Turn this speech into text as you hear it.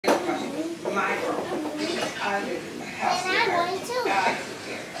I'm going to.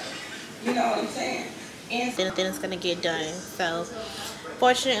 You know what I'm saying? And then it's gonna get done. So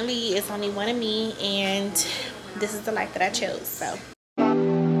fortunately it's only one of me, and this is the life that I chose. So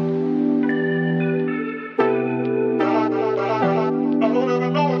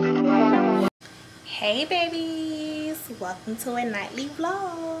hey babies, welcome to a nightly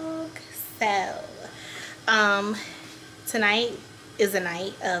vlog. So tonight is the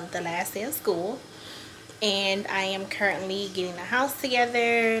night of the last day of school, and I am currently getting the house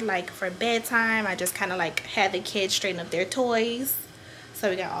together, like for bedtime. I just kind of like had the kids straighten up their toys, so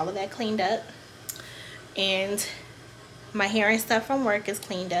we got all of that cleaned up, and my hair and stuff from work is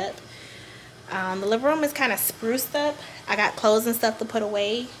cleaned up. The living room is kind of spruced up. I got clothes and stuff to put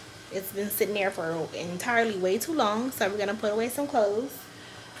away. It's been sitting there for entirely way too long, so we're gonna put away some clothes.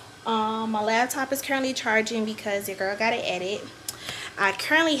 My laptop is currently charging because your girl got to edit. I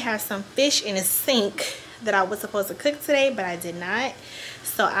currently have some fish in a sink that I was supposed to cook today, but I did not.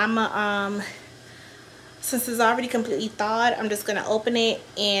 So I'm since it's already completely thawed, I'm just gonna open it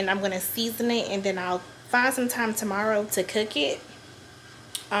and I'm gonna season it, and then I'll find some time tomorrow to cook it.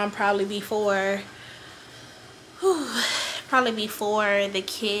 Probably before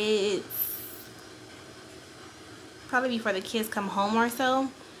the kids come home or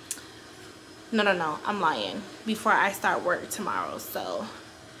so. No, I'm lying. Before I start work tomorrow. So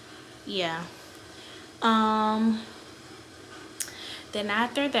yeah. Then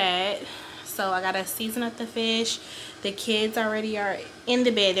after that, so I gotta season up the fish. The kids already are in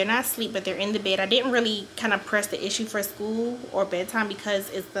the bed. They're not asleep, but they're in the bed. I didn't really kind of press the issue for school or bedtime because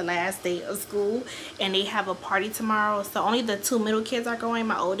it's the last day of school and they have a party tomorrow. So only the two middle kids are going.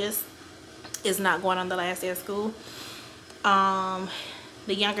 My oldest is not going on the last day of school.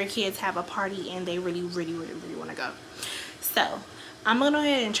 The younger kids have a party and they really want to go. So I'm gonna go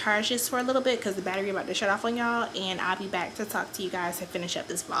ahead and charge this for a little bit because the battery about to shut off on y'all, and I'll be back to talk to you guys and finish up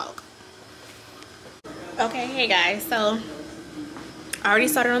this vlog. Okay, hey guys, so I already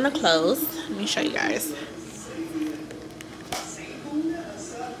started on the clothes. Let me show you guys.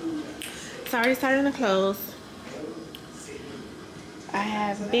 So I already started on the clothes. I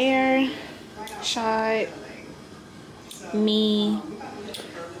have Bear, Shot, me,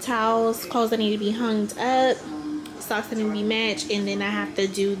 towels, clothes that need to be hung up, socks that need to be matched, and then I have to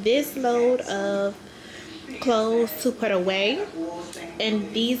do this load of clothes to put away.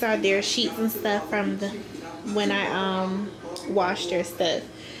 And these are their sheets and stuff from when I washed their stuff.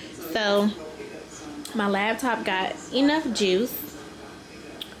 So my laptop got enough juice,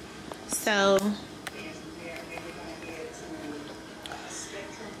 so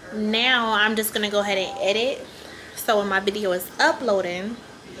now I'm just gonna go ahead and edit. So when my video is uploading,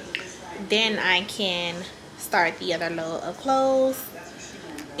 then I can start the other load of clothes.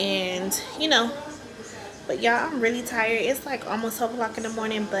 And you know, but y'all, I'm really tired. It's like almost 12 o'clock in the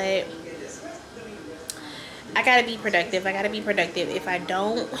morning, but I gotta be productive. If I don't be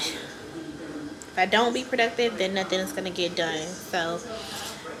productive, then nothing is gonna get done. So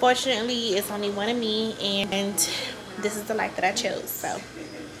fortunately it's only one of me, and this is the life that I chose. So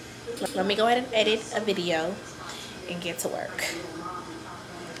let me go ahead and edit a video and get to work.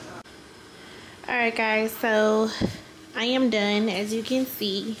 Alright guys, so I am done. As you can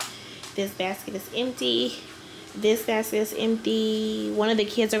see, this basket is empty. This basket is empty. One of the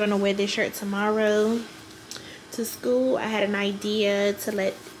kids are going to wear this shirt tomorrow to school. I had an idea to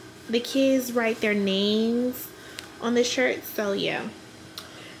let the kids write their names on the shirt. So yeah.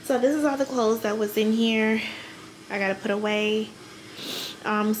 So this is all the clothes that was in here. I got to put away.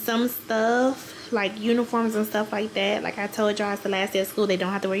 Some stuff like uniforms and stuff like that. Like I told y'all, it's the last day of school. They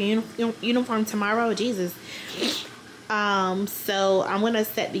don't have to wear uniform tomorrow. Jesus. So I'm gonna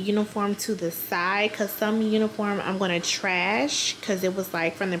set the uniform to the side because some uniform I'm gonna trash because it was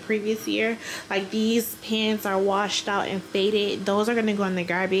like from the previous year. Like these pants are washed out and faded. Those are gonna go in the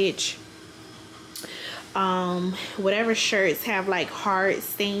garbage. Whatever shirts have like hard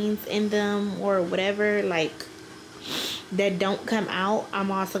stains in them or whatever, like that don't come out,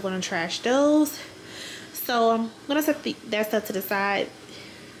 I'm also gonna trash those. So I'm gonna set that stuff to the side.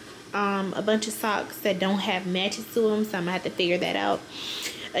 A bunch of socks that don't have matches to them, so I'm gonna have to figure that out.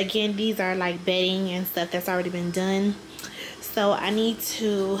 Again, these are like bedding and stuff that's already been done. So I need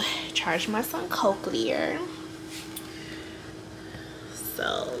to charge my son Cochlear.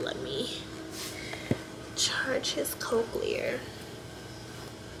 So let me charge his Cochlear.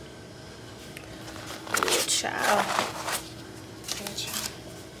 Good child. Good child.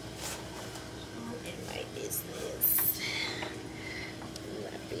 In my business.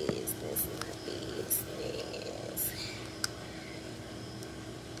 My business.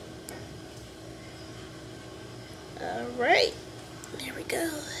 All right, there we go.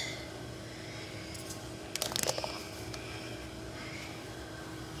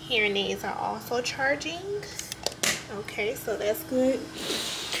 Hearing aids are also charging. Okay, so that's good.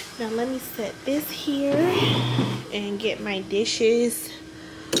 Now let me set this here and get my dishes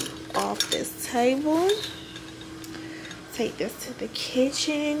off this table. Take this to the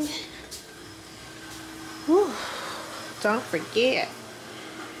kitchen. Whew. Don't forget,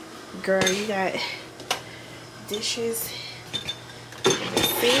 girl, you got dishes in the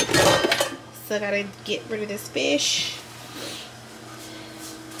sink. So I gotta get rid of this fish.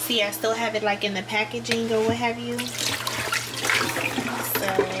 See, I still have it like in the packaging or what have you. So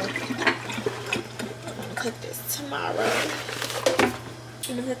I'm gonna cook this tomorrow. I'm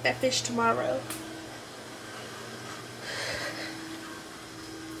gonna cook that fish tomorrow.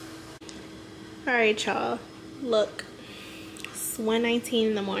 Alright, y'all. Look, it's 1:19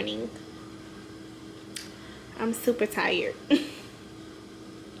 in the morning. I'm super tired.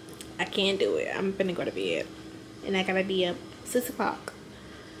 I can't do it. I'm gonna go to bed. And I gotta be up 6 o'clock.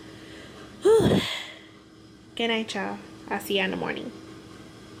 Good night, y'all. I'll see y'all in the morning.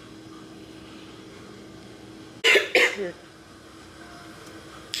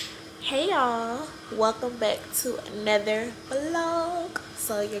 Hey y'all, welcome back to another vlog.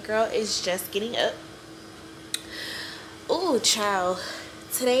 So your girl is just getting up. Ooh, child,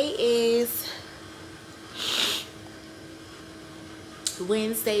 today is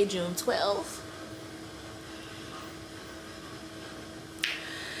Wednesday, June 12th.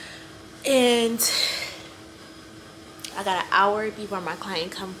 And I got an hour before my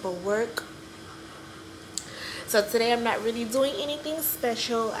client comes for work. So today I'm not really doing anything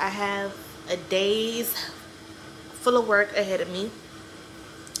special. I have a day's full of work ahead of me.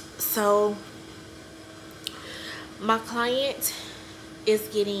 So my client is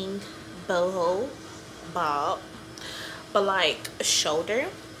getting boho bob, but like a shoulder.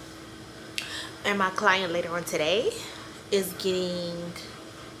 And my client later on today is getting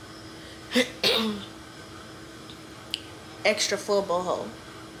extra full boho.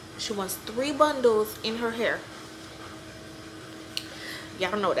 She wants 3 bundles in her hair. Y'all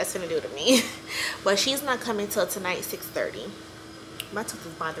don't know what that's gonna do to me. But she's not coming till tonight, 6:30. My tooth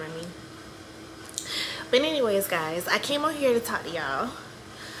is bothering me. But anyways, guys, I came on here to talk to y'all.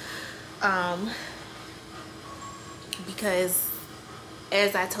 Because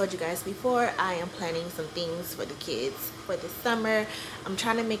as I told you guys before, I am planning some things for the kids for this summer. I'm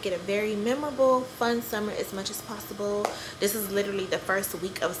trying to make it a very memorable, fun summer as much as possible. This is literally the first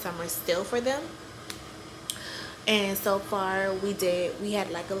week of summer still for them. And so far we had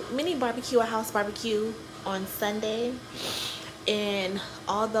like a mini barbecue, a house barbecue on Sunday. And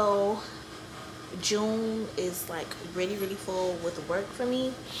although June is like really full with work for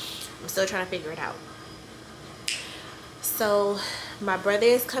me, I'm still trying to figure it out. So my brother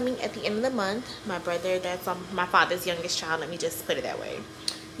is coming at the end of the month. My brother, that's my father's youngest child, let me just put it that way.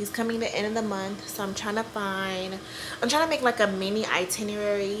 He's coming the end of the month. So I'm trying to make like a mini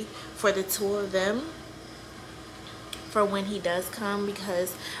itinerary for the 2 of them for when he does come,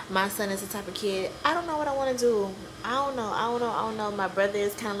 because my son is the type of kid, I don't know what I want to do. I don't know. My brother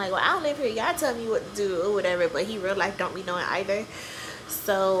is kind of like, well, I don't live here, y'all tell me what to do or whatever, but he real life don't be knowing either.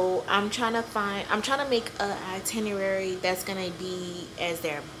 So I'm trying to make an itinerary that's gonna be as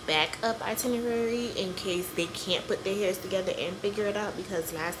their backup itinerary in case they can't put their hairs together and figure it out,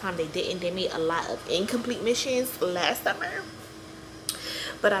 because last time they didn't. They made a lot of incomplete missions last summer.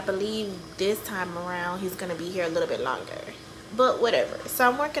 But I believe this time around he's gonna be here a little bit longer, but whatever. So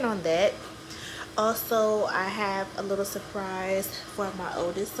I'm working on that. Also, I have a little surprise for my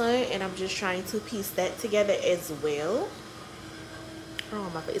oldest son, and I'm just trying to piece that together as well. I don't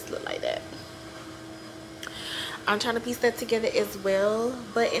want my face to look like that. I'm trying to piece that together as well.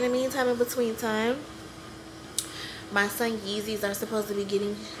 But in the meantime, in between time, my son Yeezys are supposed to be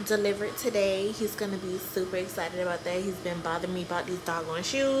getting delivered today. He's gonna be super excited about that. He's been bothering me about these doggone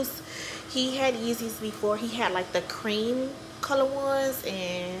shoes. He had Yeezys before. He had like the cream color ones,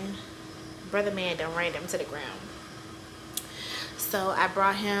 and brother man done ran them to the ground. So I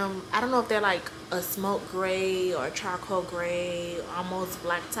brought him, I don't know if they're like a smoke gray or charcoal gray, almost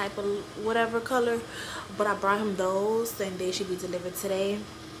black type of whatever color, but I brought him those and they should be delivered today.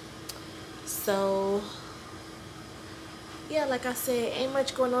 So yeah, like I said, ain't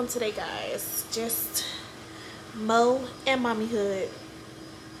much going on today, guys. Just Mo and mommyhood.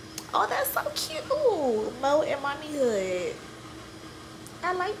 Oh, that's so cute. Mo and mommyhood.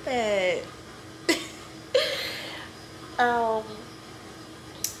 I like that.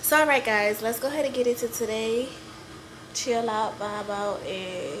 So alright guys, let's go ahead and get into today. Chill out, vibe out,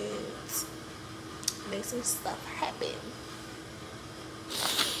 and make some stuff happen.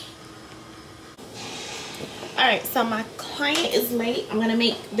 Alright, so my client is late. I'm gonna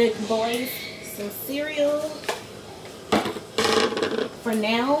make the boys some cereal for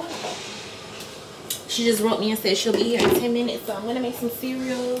now. She just wrote me and said she'll be here in 10 minutes, so I'm gonna make some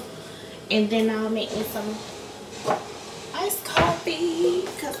cereal and then I'll make me some iced coffee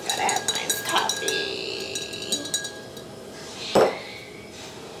because I gotta have my iced coffee.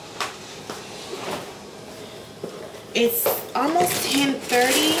 It's almost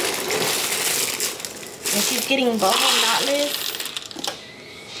 10:30 and she's getting boho knotless.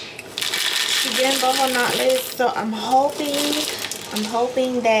 She's getting boho knotless, so I'm hoping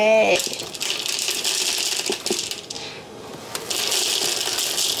that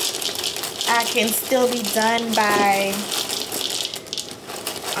I can still be done by,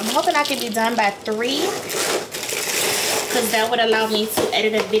 I'm hoping I can be done by 3, because that would allow me to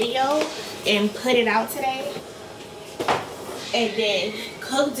edit a video and put it out today, and then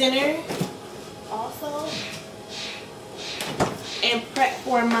cook dinner also, and prep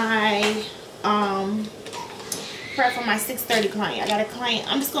for my 6:30 client. I got a client.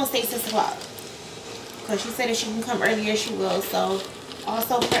 I'm just gonna stay 6 o'clock because she said if she can come earlier she will. So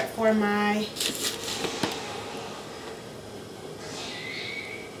also prep for my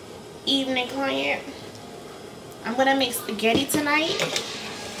evening client. I'm gonna make spaghetti tonight,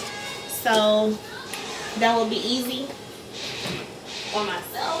 so that will be easy on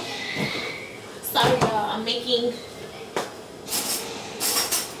myself. Sorry y'all, I'm making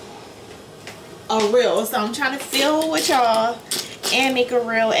a reel, so I'm trying to film with y'all and make a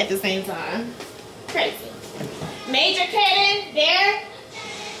reel at the same time. Crazy. Major Kaden, there.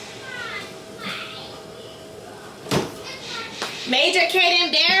 Major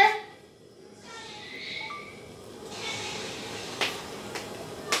Kaden, there.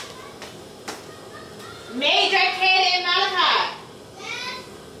 Major Kaden, Malachi.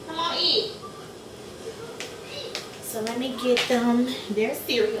 Come on, eat. So let me get them their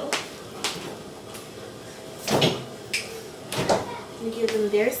cereal. Let me give them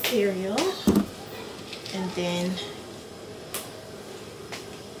their cereal, and then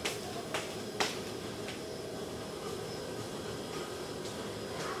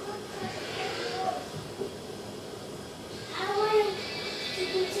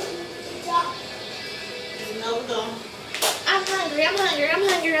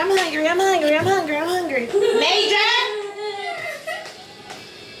I'm hungry. Major!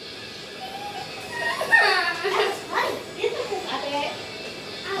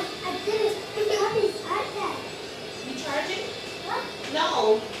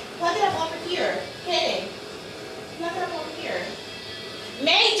 No, plug it up over here. Hey, plug it up over here.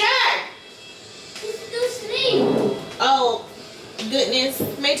 Major! He's still asleep. Oh, goodness.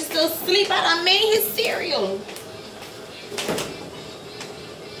 Major's still asleep. I done made his cereal.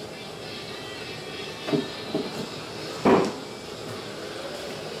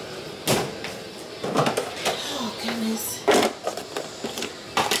 Oh, goodness.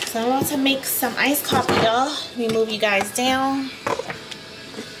 So I'm about to make some iced coffee, y'all. Let me move you guys down.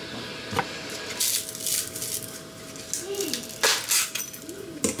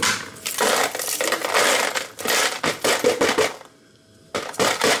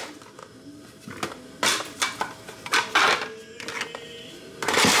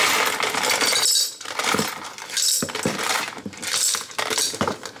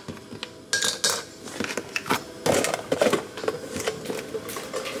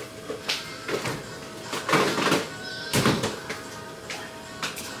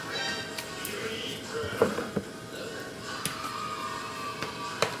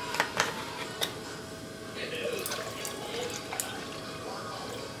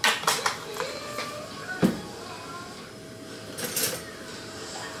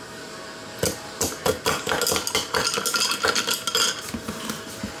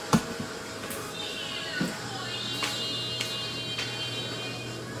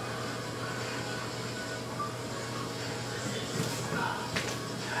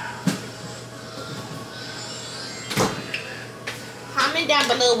 Comment down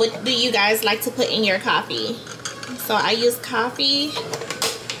below what do you guys like to put in your coffee. So I use coffee,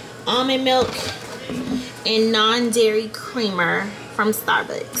 almond milk, and non-dairy creamer from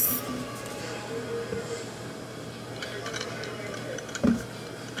Starbucks.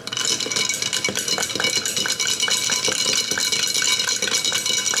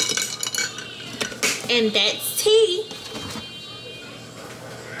 And that's tea.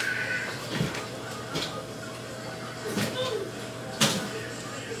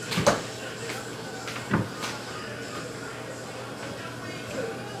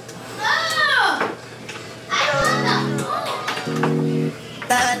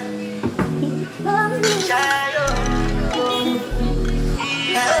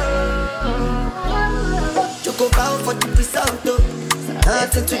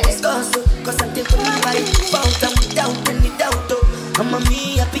 nothing to discuss, cause I'm taking my life out and without any doubt. I'm a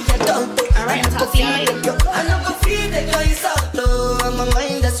me happy adult. Alright, I'll talk to you later. I know go feel the joy is out. I'm a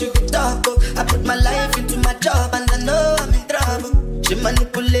mind that's you can talk. I put my life into my job and I know I'm in trouble. She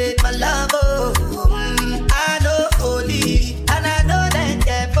manipulate my love. I know holy and I know that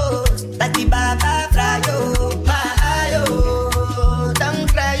devil. That the Baba fry yo, my ayo, don't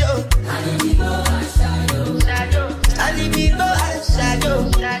cry yo. And if you go and shadow, and if you go and shadow,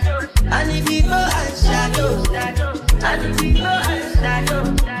 and if you go and shadow,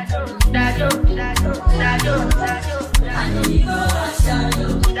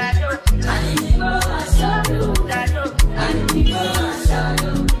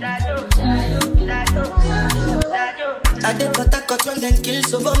 I did what I got when then kill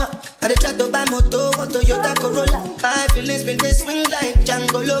Sovoma. I did try to buy moto, Toyota Corolla. My feelings been they swing like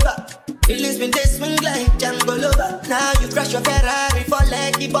Django Lover. Feelings been they swing like Django Lover. Now you crash your Ferrari for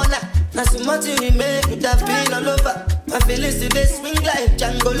like Ibona. Now so much you make it have been all over. My feelings today swing like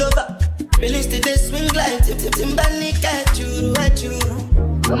Django Lover. Feelings today swing like Timbani at you.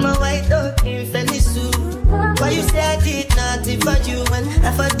 I'm a white dog in Fenisu. Why you say I did nothing for you when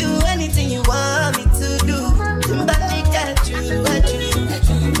if I do anything you want me to do? Timbani at you.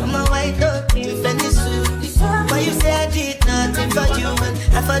 I'm a white dog in Fenisu. Why you say I did nothing for you when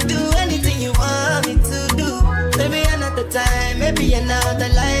if I do anything you want me to do? Maybe another time, maybe another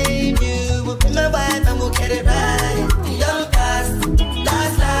life. You will be my wife and we'll get it right. Young last.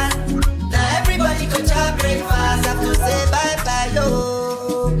 Now everybody go to breakfast. Have to say bye-bye, yo.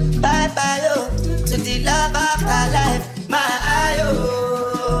 Bye-bye, yo. To the love of my life. My ayo.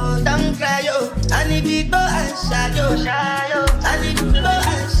 Don't cry, yo. And if you go and shadow. And if you go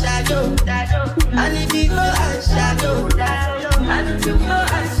and shadow. And if you go and shadow. And if you go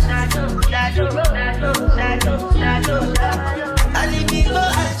and shadow. And if you go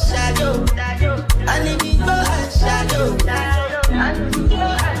and shadow. And if you go and shadow. And if you go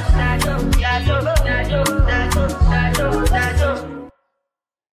and shadow.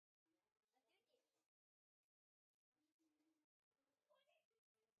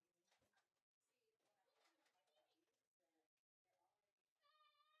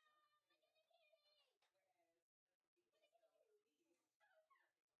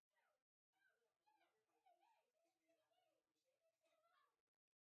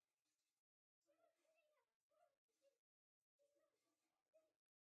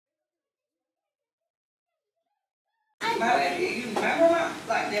 You remember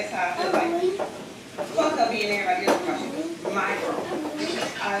like that's how I feel like. Fuck up being everybody else because my girl.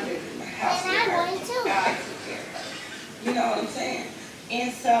 I live in my house with her. I took care of her. You know what I'm saying?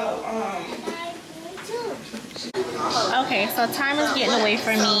 And so, Okay, so time is getting away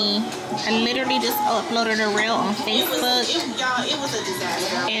from me. I literally just uploaded a reel on Facebook. it was a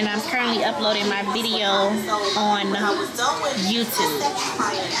disaster. And I'm currently uploading my video on YouTube.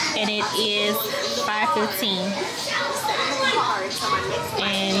 And it is 5:15.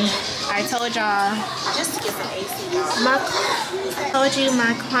 And I told y'all,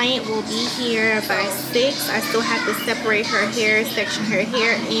 my client will be here by 6. I still have to separate her hair, section her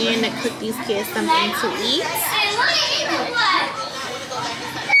hair, and cook these kids something to eat.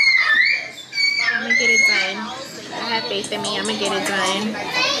 I'm gonna get it done. I have faith in me. I'm gonna get it done.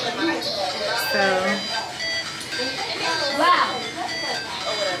 So.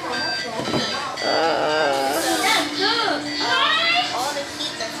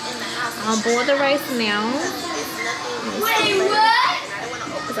 I'll boil the rice now.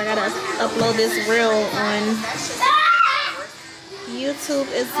 Because I gotta upload this reel on YouTube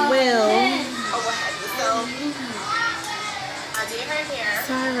as well. It's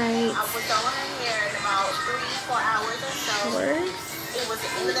alright. I was on her hair in about 3-4 hours or so. It was the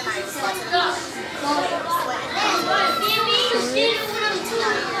end of the night. It was about 10 o'clock.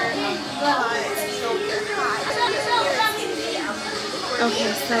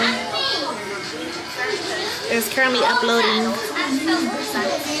 Okay, so it's currently uploading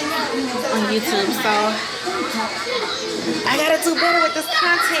on YouTube, so I gotta do better with this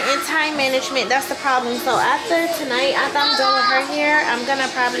content and time management. That's the problem. So after tonight, after I'm done with her hair, I'm gonna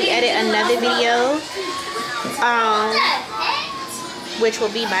probably edit another video, which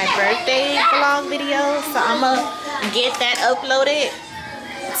will be my birthday vlog video. So I'm gonna get that uploaded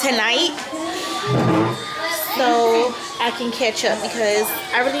tonight so I can catch up, because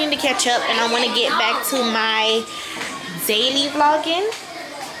I really need to catch up and I want to get back to my daily vlogging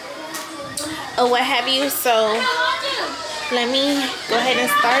or what have you. So let me go ahead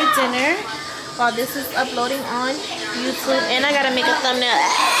and start dinner while this is uploading on YouTube. And I gotta make a thumbnail.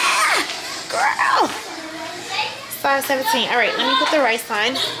 Girl. 5:17. All right, let me put the rice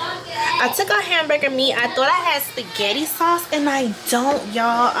on. I took a hamburger meat. I thought I had spaghetti sauce and I don't,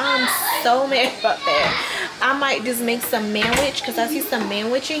 y'all. I'm so mad about that. I might just make some manwich because I see some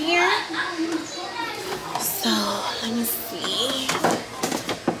manwich in here. So let me see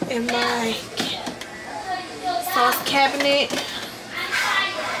in my sauce cabinet.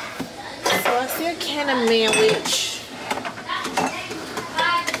 So I see a can of manwich.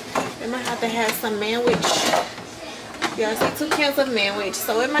 I might have to have some manwich. Yeah, I see 2 cans of manwich,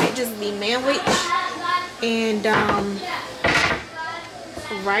 so it might just be manwich and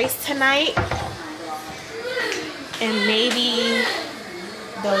rice tonight, and maybe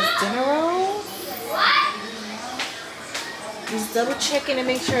those dinner rolls. Just double checking to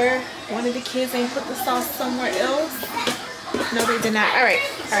make sure one of the kids ain't put the sauce somewhere else. No, they did not. All right,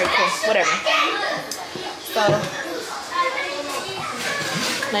 cool, whatever. So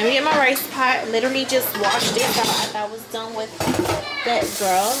let me get my rice pot. Literally just washed it out after I was done with that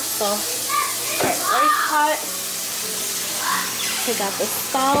girl. So, alright, rice pot. Take out the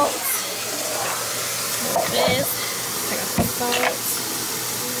salt. This. Take out the salt.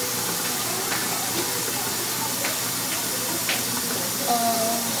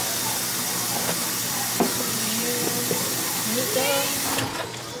 Here we go.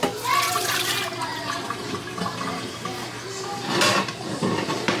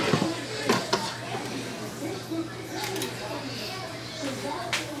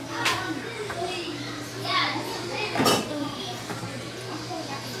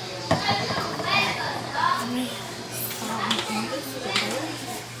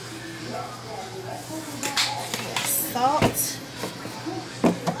 Salt,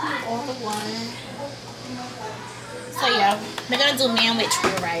 all the water. So yeah, we're gonna do manwich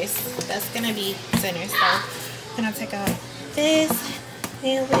with rice. That's gonna be dinner. So I'm gonna take out this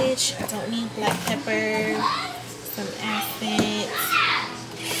manwich. I don't need black pepper, some acid,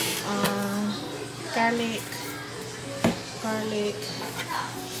 garlic,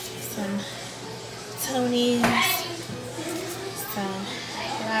 some tonies, some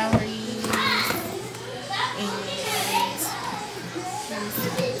celery.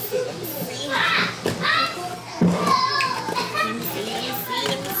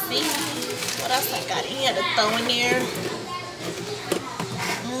 What else I got in here to throw in there?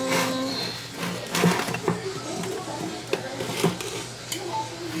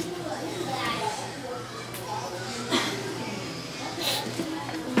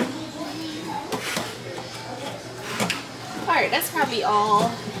 Alright, that's probably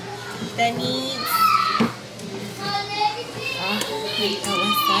all that needs.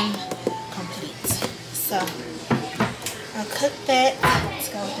 Complete. So I'll cook that. Let's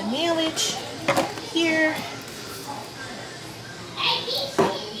go with the manwich here.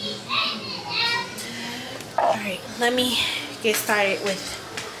 Alright, let me get started with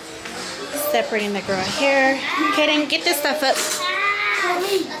separating the girl hair. Kaden, get this stuff up.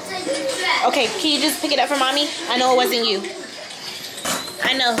 Okay, can you just pick it up for mommy? I know it wasn't you.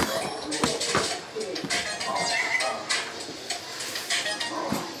 I know.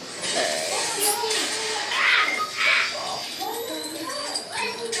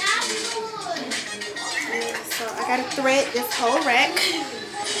 I gotta thread this whole rack.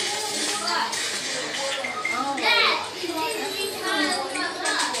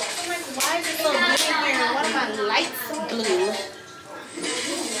 Why is it so blue in here? One of my lights blue.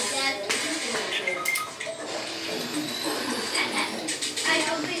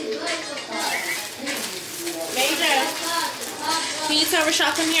 Major, can you tell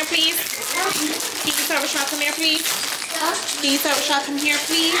Rashad come here, please? Can you tell Rashad come here, please? Can you tell Rashad come here,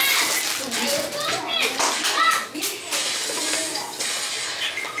 please?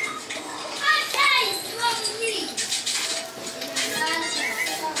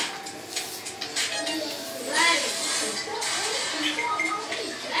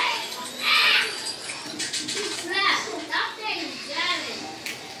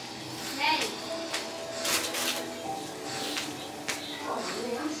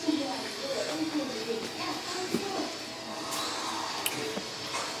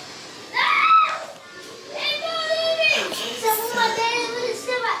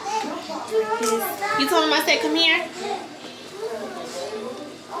 You told him I said come here?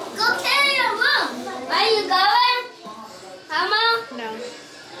 Go carry your mom. Where you going? Mama? No.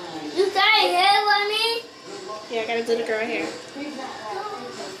 You got your hair with me? Yeah, I gotta do the girl hair.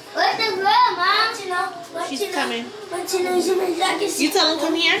 Where's the girl, Mom? She's coming. You You tell him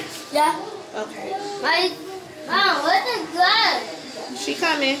come here? Yeah. Okay. Mom, where's the girl? She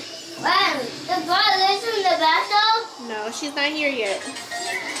coming. Mom, the girl lives in the bathroom? No, she's not here yet.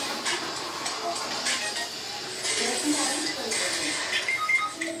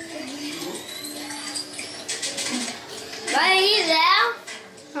 Why he's out?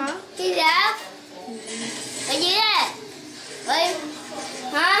 Huh? He's out. Where's he at? Wait.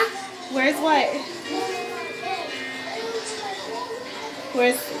 Huh? Where's what?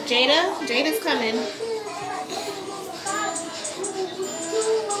 Where's Jada? Jada's coming.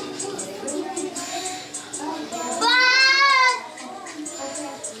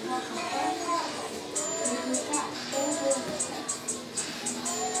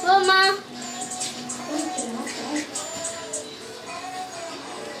 Mama.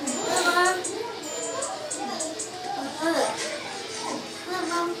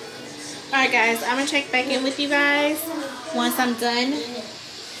 Alright guys, I'm gonna check back in with you guys once I'm done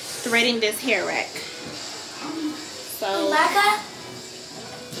threading this hair rack. So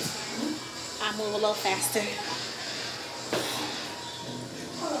I'll move a little faster.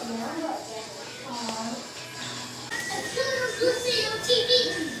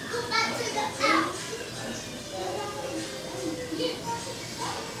 Go back to the house.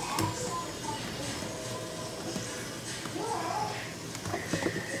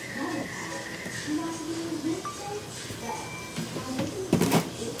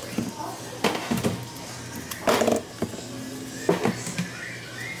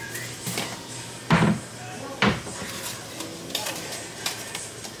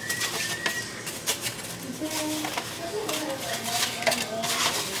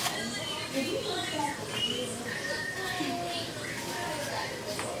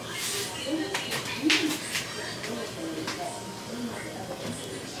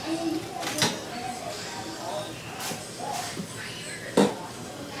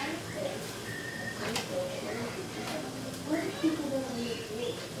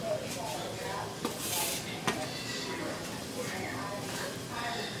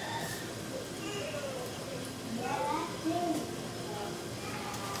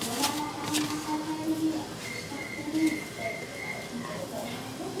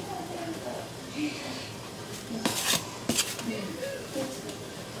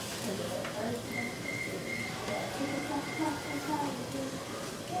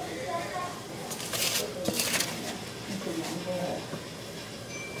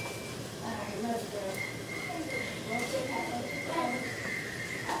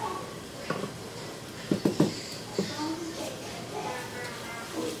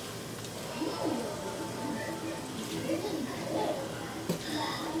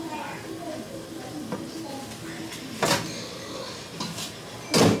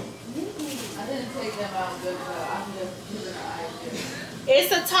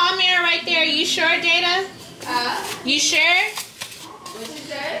 It's a tall mirror right there. You sure, Jada? You sure? What you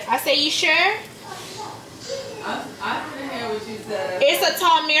say? I say, you sure? I didn't hear what you said. It's a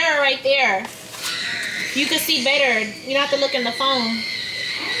tall mirror right there. You can see better. You don't have to look in the phone.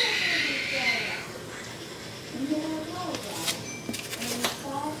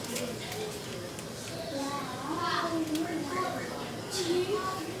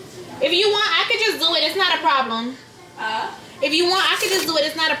 If you want, I could just do it. It's not a problem. If you want, I could just do it.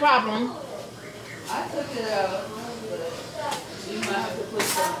 It's not a problem. I took it out, but you might have to put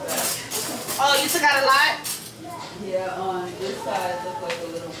some back. Oh, you took out a lot? Yeah, on this side look like a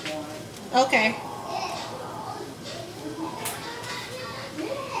little more. Okay.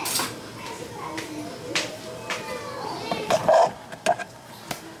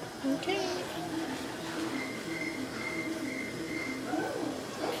 Okay.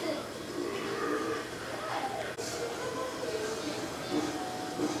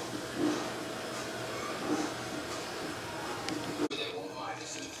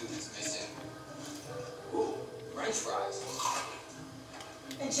 French fries.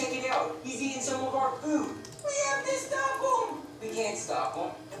 And check it out, he's eating some of our food. We have to stop him. We can't stop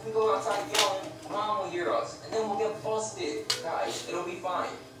him. If we go outside yelling, Mom will hear us, and then we'll get busted. Guys, it'll be fine.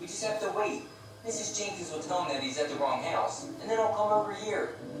 We just have to wait. Mrs. Jenkins will tell him that he's at the wrong house, and then he'll come over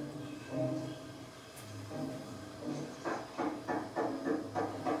here.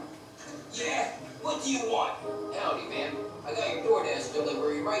 Yeah, what do you want? Howdy, man. I got your DoorDash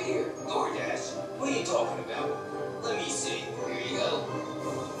delivery right here. DoorDash? What are you talking about? Let me see. Here you go.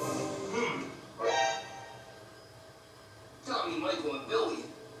 Tommy, Michael, and Billy.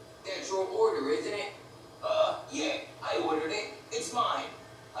 That's your order, isn't it? Yeah, I ordered it. It's mine.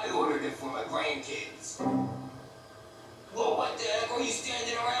 I ordered it for my grandkids. Whoa, what the heck are you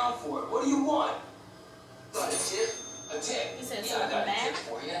standing around for? What do you want? Got a tip? A tip? You said yeah, I got a tip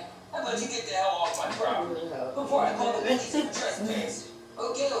for you. How about you get the hell off my property before I call the police and trespass?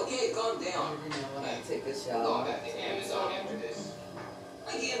 Okay, calm down. When I take a shower. Going back to Amazon after this.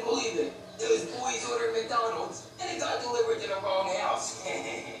 I can't believe it. Those boys ordered McDonald's, and it got delivered to the wrong house.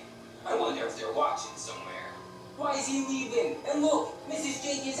 I wonder if they're watching somewhere. Why is he leaving? And look, Mrs.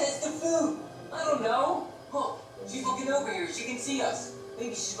 Jenkins has the food. I don't know. Look, she's looking over here. She can see us.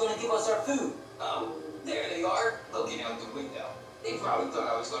 Maybe she's gonna give us our food. Oh, there they are, looking out the window. They probably thought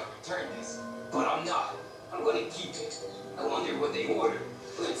I was gonna return this, but I'm not. I'm gonna keep it. I wonder what they ordered.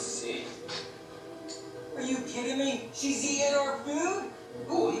 Let's see. Are you kidding me? She's eating our food?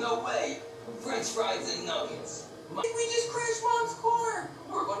 Oh, no way. French fries and nuggets. We just crashed Mom's car.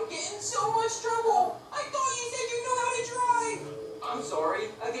 We're gonna get in so much trouble. I thought you said you knew how to drive. I'm sorry.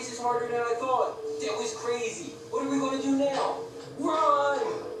 I guess it's harder than I thought. That was crazy. What are we gonna do now? Run!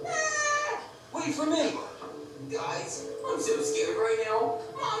 Ah! Wait for me. Guys, I'm so scared right now.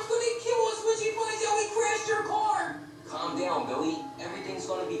 Mom's gonna kill us when she finds out we crashed her car. Calm down, Billy. Everything's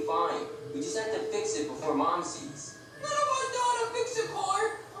gonna be fine. We just have to fix it before Mom sees. None of us know how to fix a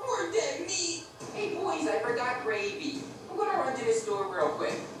car. We're dead meat. Hey, boys, I forgot gravy. I'm gonna run to the store real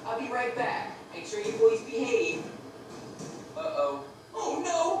quick. I'll be right back. Make sure you boys behave. Uh-oh. Oh,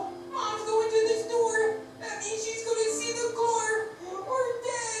 no. Mom's going to the store. That means she's gonna see the car. We're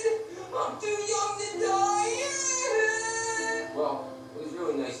dead. I'm too young to die. Well, it was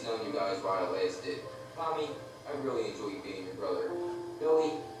really nice knowing you guys while I lasted. Tommy, I really enjoyed being your brother.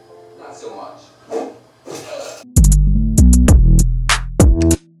 Billy, not so much.